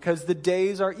time because the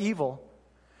days are evil.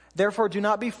 Therefore do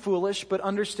not be foolish, but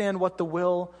understand what the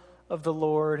will of the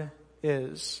Lord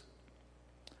is.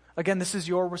 Again, this is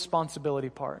your responsibility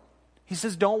part. He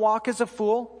says, don't walk as a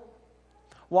fool.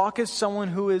 Walk as someone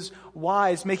who is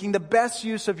wise, making the best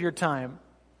use of your time.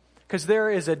 Because there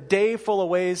is a day full of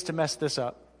ways to mess this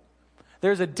up.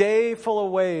 There's a day full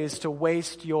of ways to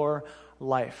waste your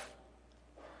life.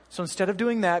 So instead of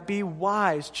doing that, be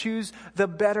wise. Choose the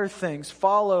better things.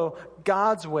 Follow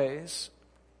God's ways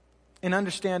and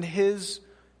understand his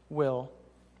will.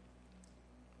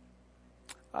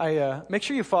 Make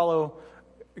sure you follow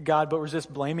God, but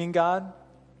resist blaming God.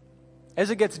 As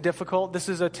it gets difficult, this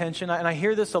is a tension, and I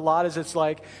hear this a lot, is it's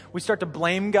like we start to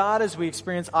blame God as we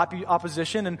experience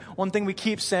opposition, and one thing we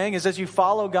keep saying is as you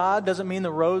follow God doesn't mean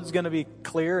the road's going to be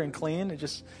clear and clean. It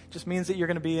just means that you're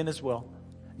going to be in his will.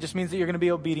 It just means that you're going to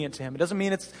be obedient to him. It doesn't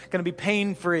mean it's going to be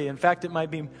pain-free. In fact, it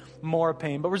might be more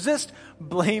pain. But resist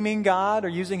blaming God or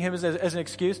using him as an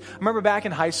excuse. I remember back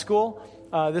in high school,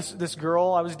 this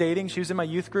girl I was dating, she was in my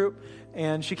youth group,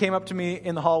 and she came up to me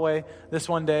in the hallway this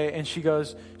one day, and she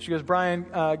goes, Brian,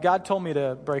 God told me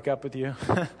to break up with you.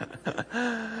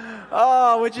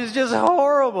 Oh, which is just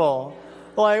horrible.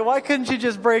 Like, why couldn't you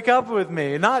just break up with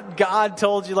me? Not God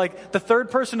told you. Like, the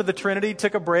third person of the Trinity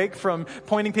took a break from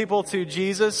pointing people to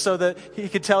Jesus so that he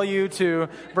could tell you to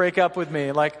break up with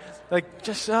me. Like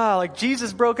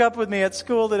Jesus broke up with me at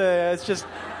school today. It's just,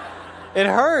 it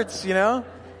hurts, you know?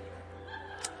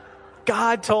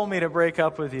 God told me to break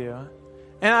up with you.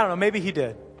 And I don't know, maybe he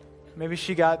did. Maybe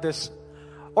she got this,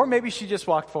 or maybe she just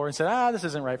walked forward and said, this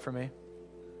isn't right for me.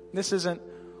 This isn't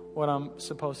what I'm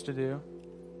supposed to do.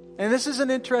 And this is an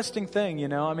interesting thing, you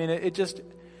know. I mean,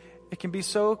 it can be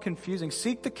so confusing.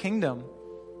 Seek the kingdom.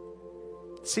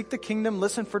 Seek the kingdom,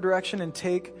 listen for direction, and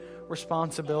take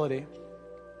responsibility.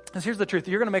 Because here's the truth.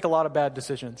 You're going to make a lot of bad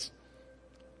decisions.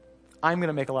 I'm going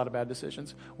to make a lot of bad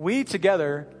decisions. We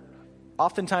together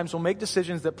oftentimes will make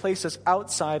decisions that place us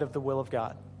outside of the will of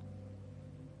God.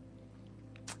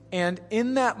 And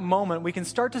in that moment, we can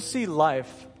start to see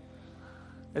life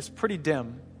as pretty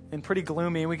dim and pretty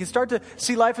gloomy. And we can start to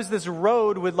see life as this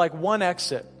road with like one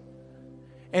exit.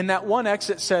 And that one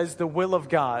exit says the will of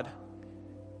God.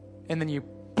 And then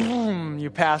you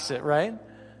pass it, right?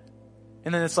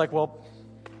 And then it's like, well,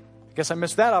 I guess I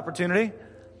missed that opportunity.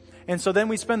 And so then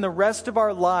we spend the rest of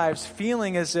our lives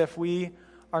feeling as if we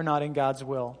are not in God's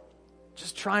will.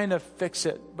 Just trying to fix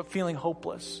it, but feeling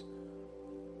hopeless.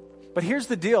 But here's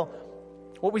the deal.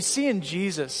 What we see in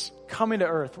Jesus coming to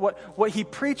earth, what he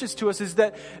preaches to us is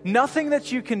that nothing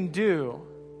that you can do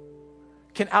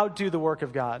can outdo the work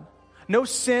of God. No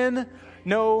sin,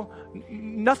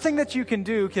 nothing that you can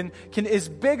do is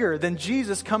bigger than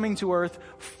Jesus coming to earth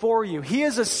for you. He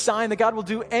is a sign that God will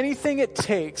do anything it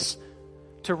takes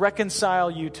to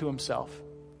reconcile you to himself.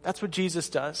 That's what Jesus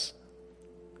does.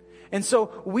 And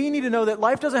so we need to know that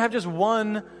life doesn't have just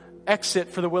one exit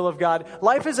for the will of God.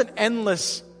 Life is an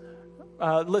endless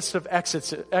list of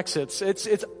exits.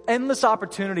 It's endless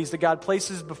opportunities that God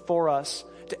places before us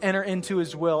to enter into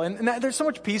his will. And there's so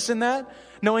much peace in that,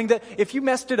 knowing that if you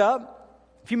messed it up,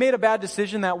 if you made a bad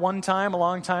decision that one time, a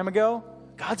long time ago,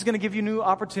 God's going to give you new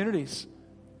opportunities.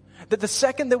 That the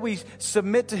second that we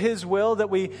submit to his will, that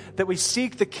we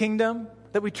seek the kingdom,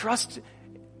 that we trust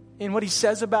in what he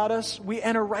says about us, we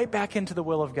enter right back into the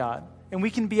will of God. and we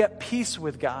can be at peace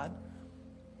with God.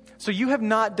 So you have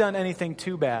not done anything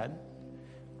too bad.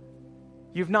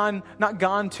 You've not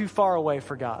gone too far away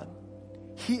for God.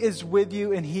 He is with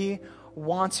you, and He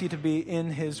wants you to be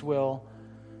in His will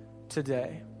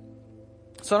today.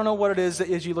 So I don't know what it is that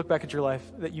as you look back at your life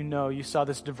that you saw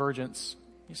this divergence.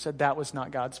 You said, that was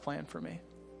not God's plan for me.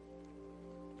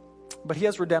 But He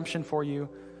has redemption for you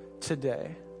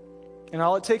today. And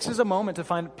all it takes is a moment to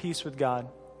find peace with God.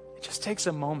 It just takes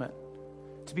a moment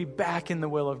to be back in the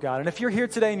will of God. And if you're here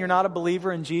today and you're not a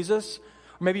believer in Jesus,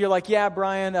 or maybe you're like, yeah,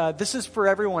 Brian, this is for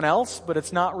everyone else, but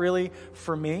it's not really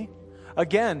for me.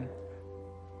 Again,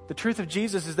 the truth of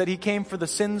Jesus is that He came for the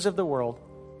sins of the world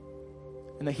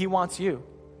and that He wants you.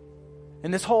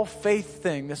 And this whole faith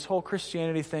thing, this whole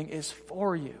Christianity thing is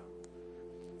for you.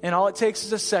 And all it takes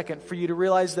is a second for you to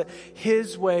realize that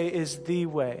His way is the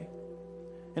way.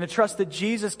 And to trust that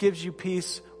Jesus gives you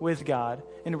peace with God.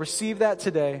 And to receive that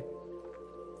today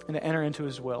and to enter into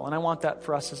His will. And I want that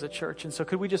for us as a church. And so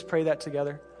could we just pray that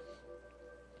together?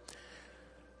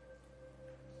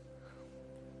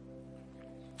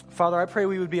 Father, I pray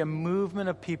we would be a movement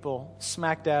of people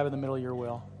smack dab in the middle of your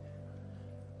will.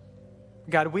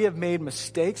 God, we have made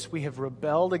mistakes. We have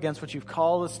rebelled against what you've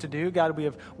called us to do. God, we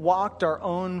have walked our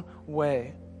own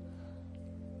way.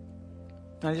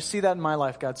 And I just see that in my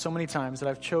life, God, so many times that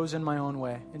I've chosen my own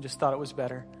way and just thought it was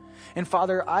better. And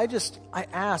Father, I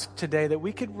ask today that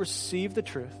we could receive the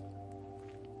truth.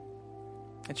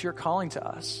 It's your calling to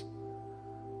us.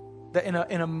 That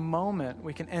in a moment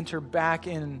we can enter back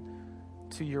in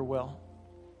to your will.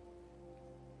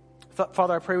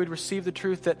 Father, I pray we'd receive the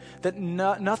truth that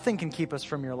nothing can keep us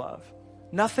from your love.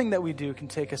 Nothing that we do can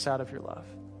take us out of your love.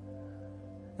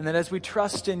 And that as we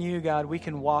trust in you, God, we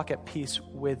can walk at peace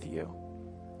with you.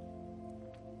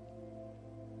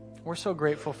 We're so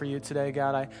grateful for you today,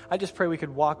 God. I just pray we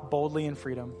could walk boldly in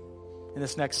freedom in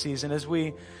this next season as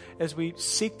we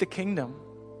seek the kingdom,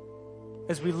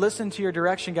 as we listen to your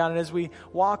direction, God, and as we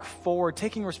walk forward,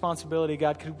 taking responsibility,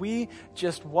 God, could we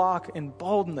just walk in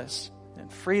boldness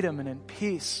and freedom and in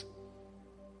peace?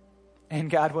 And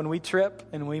God, when we trip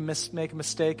and we make a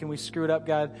mistake and we screw it up,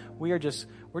 God, we're just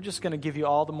going to give you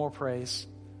all the more praise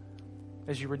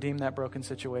as you redeem that broken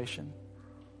situation.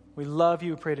 We love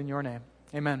you. We pray it in your name.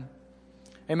 Amen.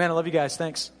 Amen. I love you guys.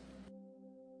 Thanks.